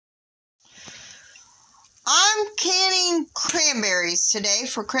making cranberries today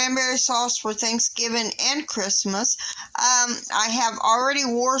for cranberry sauce for Thanksgiving and Christmas. I have already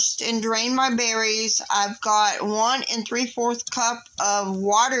washed and drained my berries. I've got 1 3/4 cup of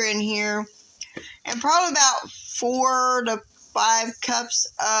water in here and probably about 4 to 5 cups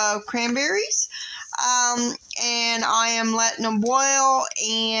of cranberries. And I am letting them boil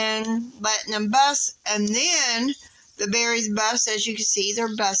and letting them bust, and then the berries bust. As you can see,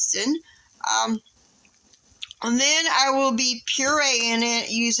 they're busting. And then I will be pureeing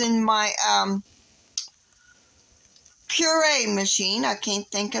it using my puree machine. I can't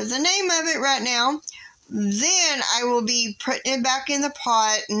think of the name of it right now. Then I will be putting it back in the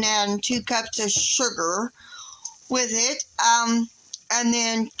pot and adding 2 cups of sugar with it. And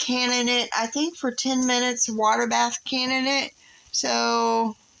then canning it, I think for 10 minutes, water bath canning it.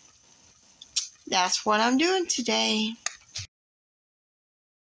 So that's what I'm doing today.